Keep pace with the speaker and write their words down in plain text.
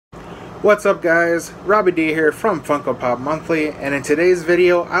What's up guys, Robbie D here from Funko Pop Monthly, and in today's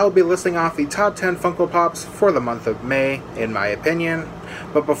video I'll be listing off the top 10 Funko Pops for the month of May, in my opinion.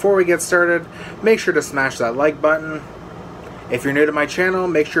 But before we get started, make sure to smash that like button. If you're new to my channel,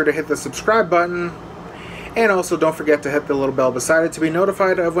 make sure to hit the subscribe button. And also don't forget to hit the little bell beside it to be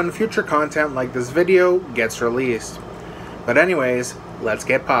notified of when future content like this video gets released. But anyways, let's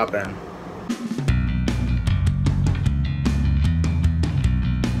get poppin'.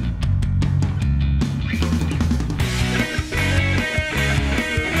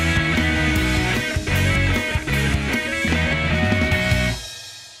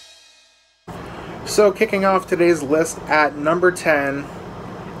 So kicking off today's list at number 10,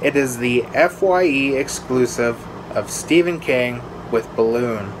 it is the FYE exclusive of Stephen King with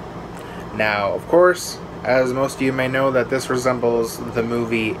Balloon. Now, of course, as most of you may know, that this resembles the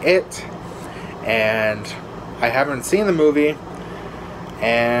movie It, and I haven't seen the movie,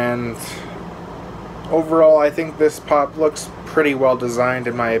 and overall I think this pop looks pretty well designed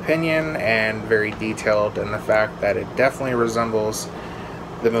in my opinion, and very detailed in the fact that it definitely resembles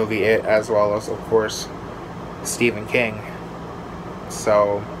the movie It, as well as, of course, Stephen King.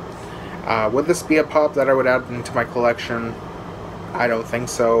 So, would this be a pop that I would add into my collection? I don't think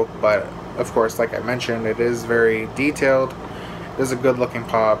so, but of course, like I mentioned, it is very detailed. It is a good looking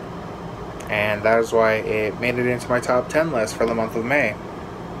pop, and that is why it made it into my top 10 list for the month of May.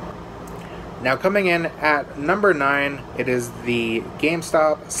 Now coming in at number 9, it is the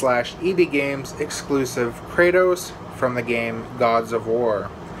GameStop/EB Games exclusive Kratos from the game Gods of War.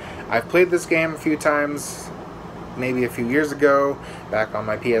 I've played this game a few times, maybe a few years ago, back on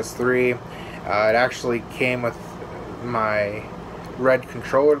my PS3. It actually came with my red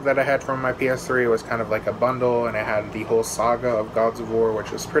controller that I had from my PS3. It was kind of like a bundle, and it had the whole saga of Gods of War,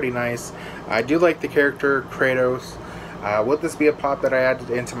 which was pretty nice. I do like the character Kratos. Would this be a pop that I added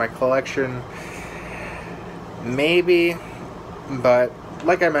into my collection? Maybe, but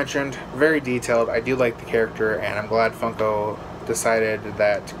like I mentioned, very detailed. I do like the character, and I'm glad Funko decided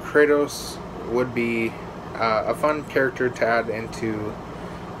that Kratos would be a fun character to add into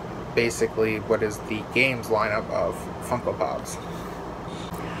basically what is the games lineup of Funko Pops.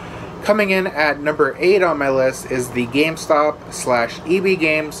 Coming in at number 8 on my list is the GameStop/EB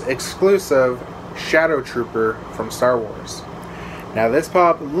Games exclusive Shadow Trooper from Star Wars. Now this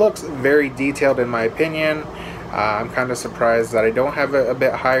pop looks very detailed in my opinion. I'm kind of surprised that I don't have it a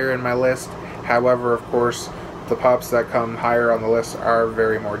bit higher in my list. However, of course, the pops that come higher on the list are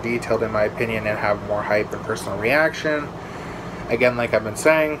very more detailed in my opinion and have more hype and personal reaction. Again, like I've been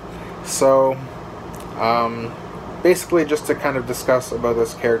saying. So, basically just to kind of discuss about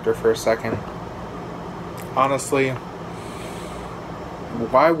this character for a second. Honestly,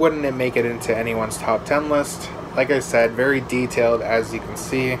 why wouldn't it make it into anyone's top 10 list? Like I said, very detailed as you can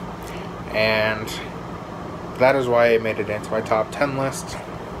see, and that is why it made it into my top 10 list.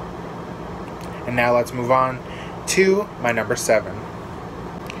 And now let's move on to my number 7.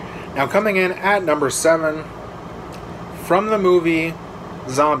 Now coming in at number 7, from the movie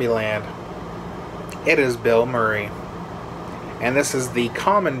Zombieland, it is Bill Murray. And this is the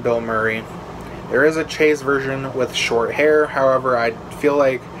common Bill Murray. There is a chase version with short hair, however I feel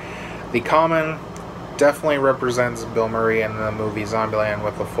like the common definitely represents Bill Murray in the movie Zombieland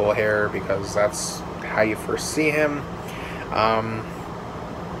with the full hair, because that's how you first see him.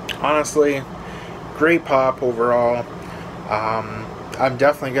 Honestly, great pop overall. I'm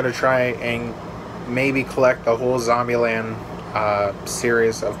definitely going to try and maybe collect the whole Zombieland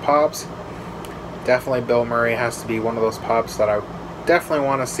series of pops. Definitely Bill Murray has to be one of those pops that I definitely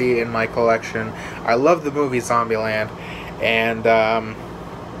want to see in my collection. I love the movie Zombieland, and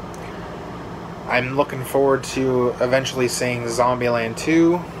I'm looking forward to eventually seeing Zombieland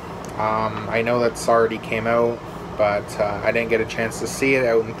 2. I know that's already came out, but I didn't get a chance to see it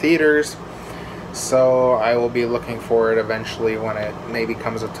out in theaters, so I will be looking for it eventually when it maybe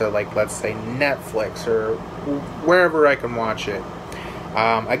comes up to, like, let's say Netflix or wherever I can watch it.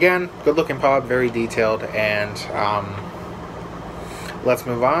 Again, good looking pop, very detailed, and let's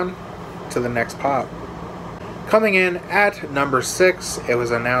move on to the next pop. Coming in at number 6, it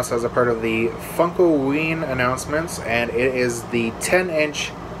was announced as a part of the Funkoween announcements, and it is the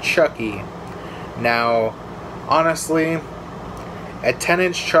 10-inch Chucky. Now, honestly, a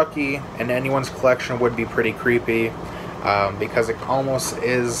 10-inch Chucky in anyone's collection would be pretty creepy, because it almost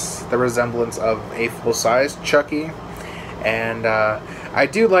is the resemblance of a full-size Chucky. And I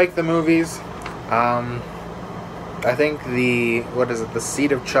do like the movies. I think the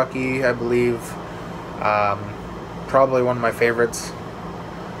Seed of Chucky, I believe, probably one of my favorites.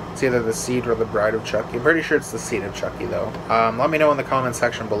 It's either the Seed or the Bride of Chucky. I'm pretty sure it's the Seed of Chucky, though. Let me know in the comment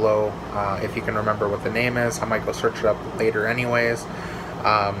section below if you can remember what the name is. I might go search it up later anyways.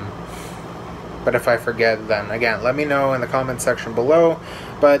 But if I forget, then again, let me know in the comment section below.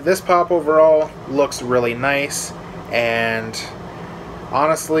 But this pop overall looks really nice. And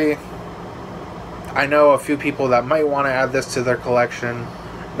honestly, I know a few people that might want to add this to their collection.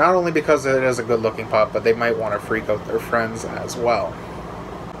 Not only because it is a good looking pop, but they might want to freak out their friends as well.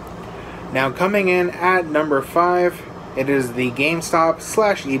 Now coming in at number 5, it is the GameStop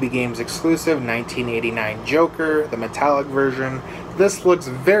 / EB Games exclusive 1989 Joker, the metallic version. This looks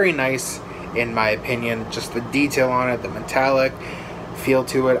very nice in my opinion. Just the detail on it, the metallic feel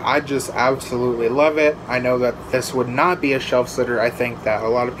to it, I just absolutely love it. I know that this would not be a shelf sitter. I think that a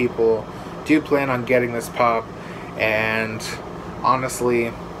lot of people do plan on getting this pop, and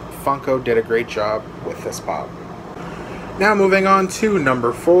honestly, Funko did a great job with this pop. Now moving on to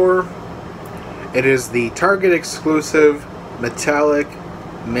number 4. It is the Target exclusive metallic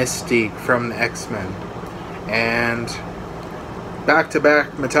Mystique from the X-Men. And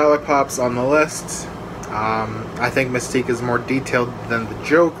back-to-back metallic pops on the list. I think Mystique is more detailed than the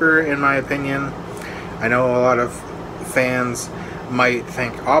Joker in my opinion. I know a lot of fans might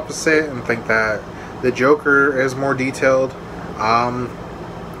think opposite and think that the Joker is more detailed.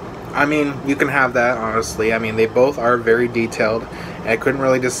 I mean, you can have that, honestly. I mean, they both are very detailed. And I couldn't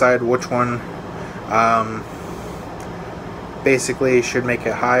really decide which one basically should make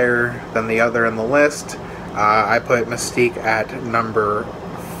it higher than the other in the list. I put Mystique at number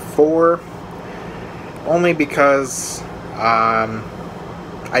 4. Only because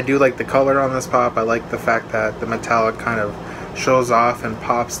I do like the color on this pop. I like the fact that the metallic kind of shows off and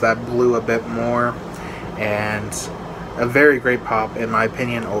pops that blue a bit more. And a very great pop in my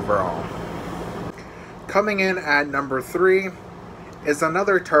opinion overall. Coming in at number 3 is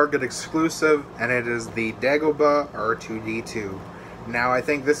another Target exclusive, and it is the Dagobah R2-D2. Now I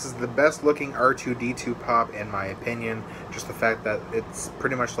think this is the best looking R2-D2 pop in my opinion. Just the fact that it's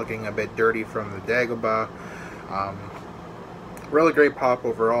pretty much looking a bit dirty from the Dagobah. Really great pop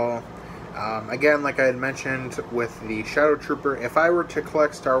overall. Again, like I had mentioned with the Shadow Trooper, if I were to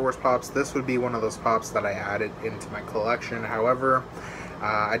collect Star Wars pops, this would be one of those pops that I added into my collection. However,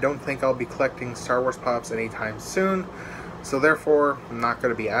 I don't think I'll be collecting Star Wars pops anytime soon, so therefore I'm not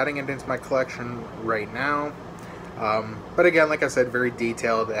going to be adding it into my collection right now. But again, like I said, very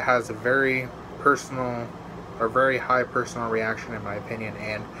detailed. It has a very personal, or very high personal reaction in my opinion,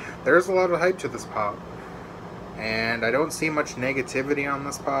 and there's a lot of hype to this pop. And I don't see much negativity on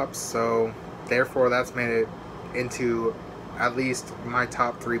this pop, so therefore that's made it into at least my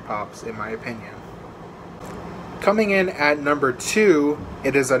top 3 pops in my opinion. Coming in at number 2,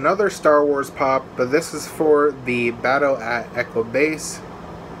 it is another Star Wars pop, but this is for the Battle at Echo Base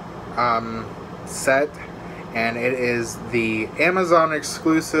set, and it is the Amazon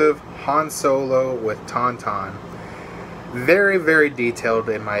exclusive Han Solo with Tauntaun. Very, very detailed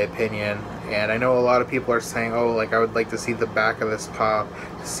in my opinion. And I know a lot of people are saying, oh, like I would like to see the back of this pop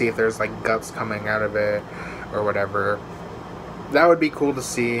to see if there's like guts coming out of it or whatever. That would be cool to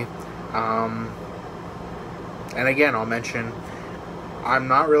see. And again, I'll mention, I'm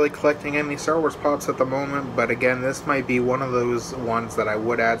not really collecting any Star Wars pops at the moment, but again, this might be one of those ones that I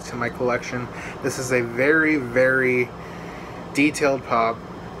would add to my collection. This is a very, very detailed pop,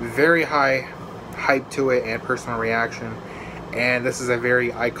 very high hype to it and personal reaction. And this is a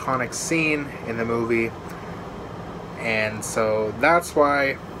very iconic scene in the movie, and so that's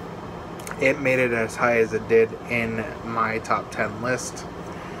why it made it as high as it did in my top 10 list.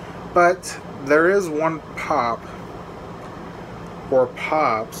 But there is one pop, or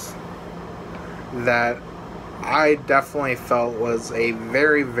pops, that I definitely felt was a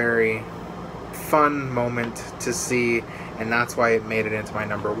very, very fun moment to see, and that's why it made it into my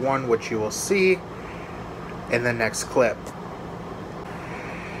number 1, which you will see in the next clip.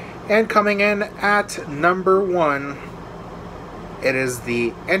 And coming in at number 1, it is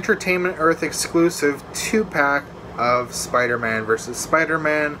the Entertainment Earth exclusive 2-pack of Spider-Man vs.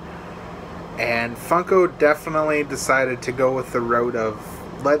 Spider-Man. And Funko definitely decided to go with the route of,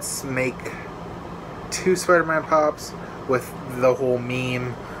 let's make 2 Spider-Man pops with the whole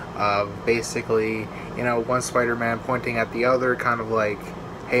meme of basically, you know, one Spider-Man pointing at the other, kind of like,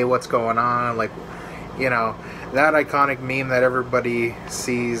 hey, what's going on? Like, you know, that iconic meme that everybody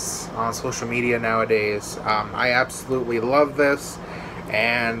sees on social media nowadays. I absolutely love this,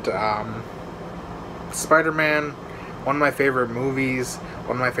 and Spider-Man, one of my favorite movies,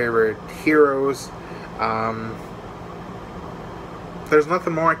 one of my favorite heroes. There's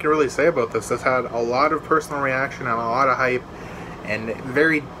nothing more I can really say about this. This had a lot of personal reaction and a lot of hype, and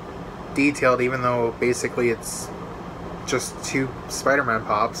very detailed, even though basically it's just 2 Spider-Man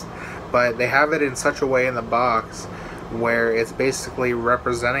pops. But they have it in such a way in the box where it's basically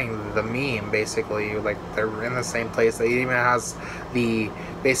representing the meme, basically, like they're in the same place. It even has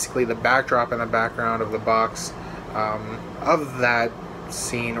basically the backdrop in the background of the box of that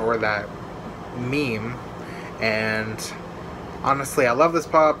scene or that meme. And honestly, I love this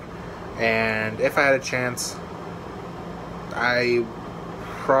pop, and if I had a chance, I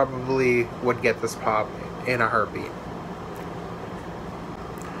probably would get this pop in a heartbeat.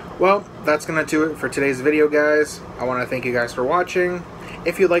 Well, that's going to do it for today's video, guys. I want to thank you guys for watching.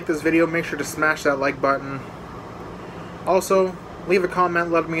 If you like this video, make sure to smash that like button. Also, leave a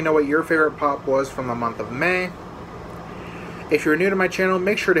comment letting me know what your favorite pop was from the month of May. If you're new to my channel,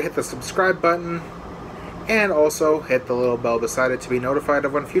 make sure to hit the subscribe button. And also hit the little bell beside it to be notified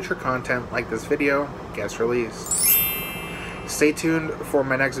of when future content like this video gets released. Stay tuned for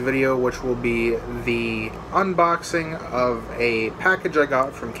my next video, which will be the unboxing of a package I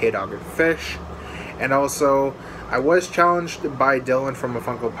got from K-Dog and Fish. And also, I was challenged by Dylan from a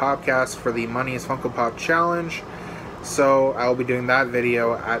Funko Popcast for the Money's Funko Pop Challenge. So I'll be doing that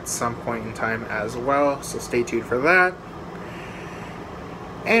video at some point in time as well. So stay tuned for that.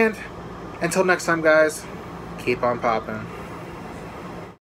 And until next time, guys, keep on popping.